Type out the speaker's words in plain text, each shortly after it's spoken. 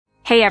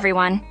Hey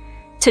everyone!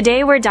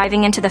 Today we're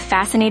diving into the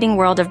fascinating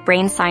world of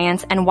brain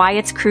science and why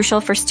it's crucial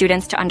for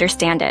students to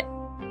understand it.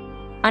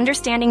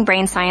 Understanding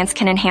brain science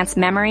can enhance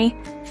memory,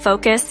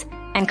 focus,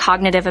 and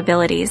cognitive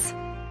abilities.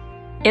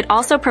 It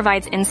also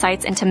provides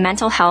insights into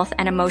mental health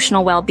and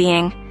emotional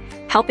well-being,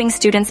 helping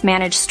students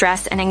manage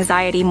stress and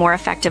anxiety more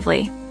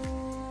effectively.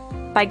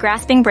 By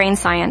grasping brain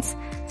science,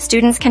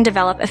 students can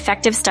develop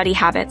effective study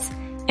habits,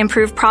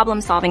 improve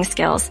problem-solving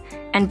skills,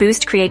 and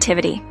boost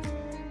creativity.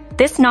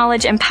 This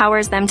knowledge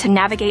empowers them to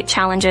navigate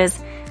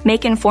challenges,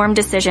 make informed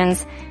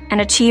decisions, and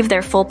achieve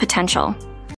their full potential.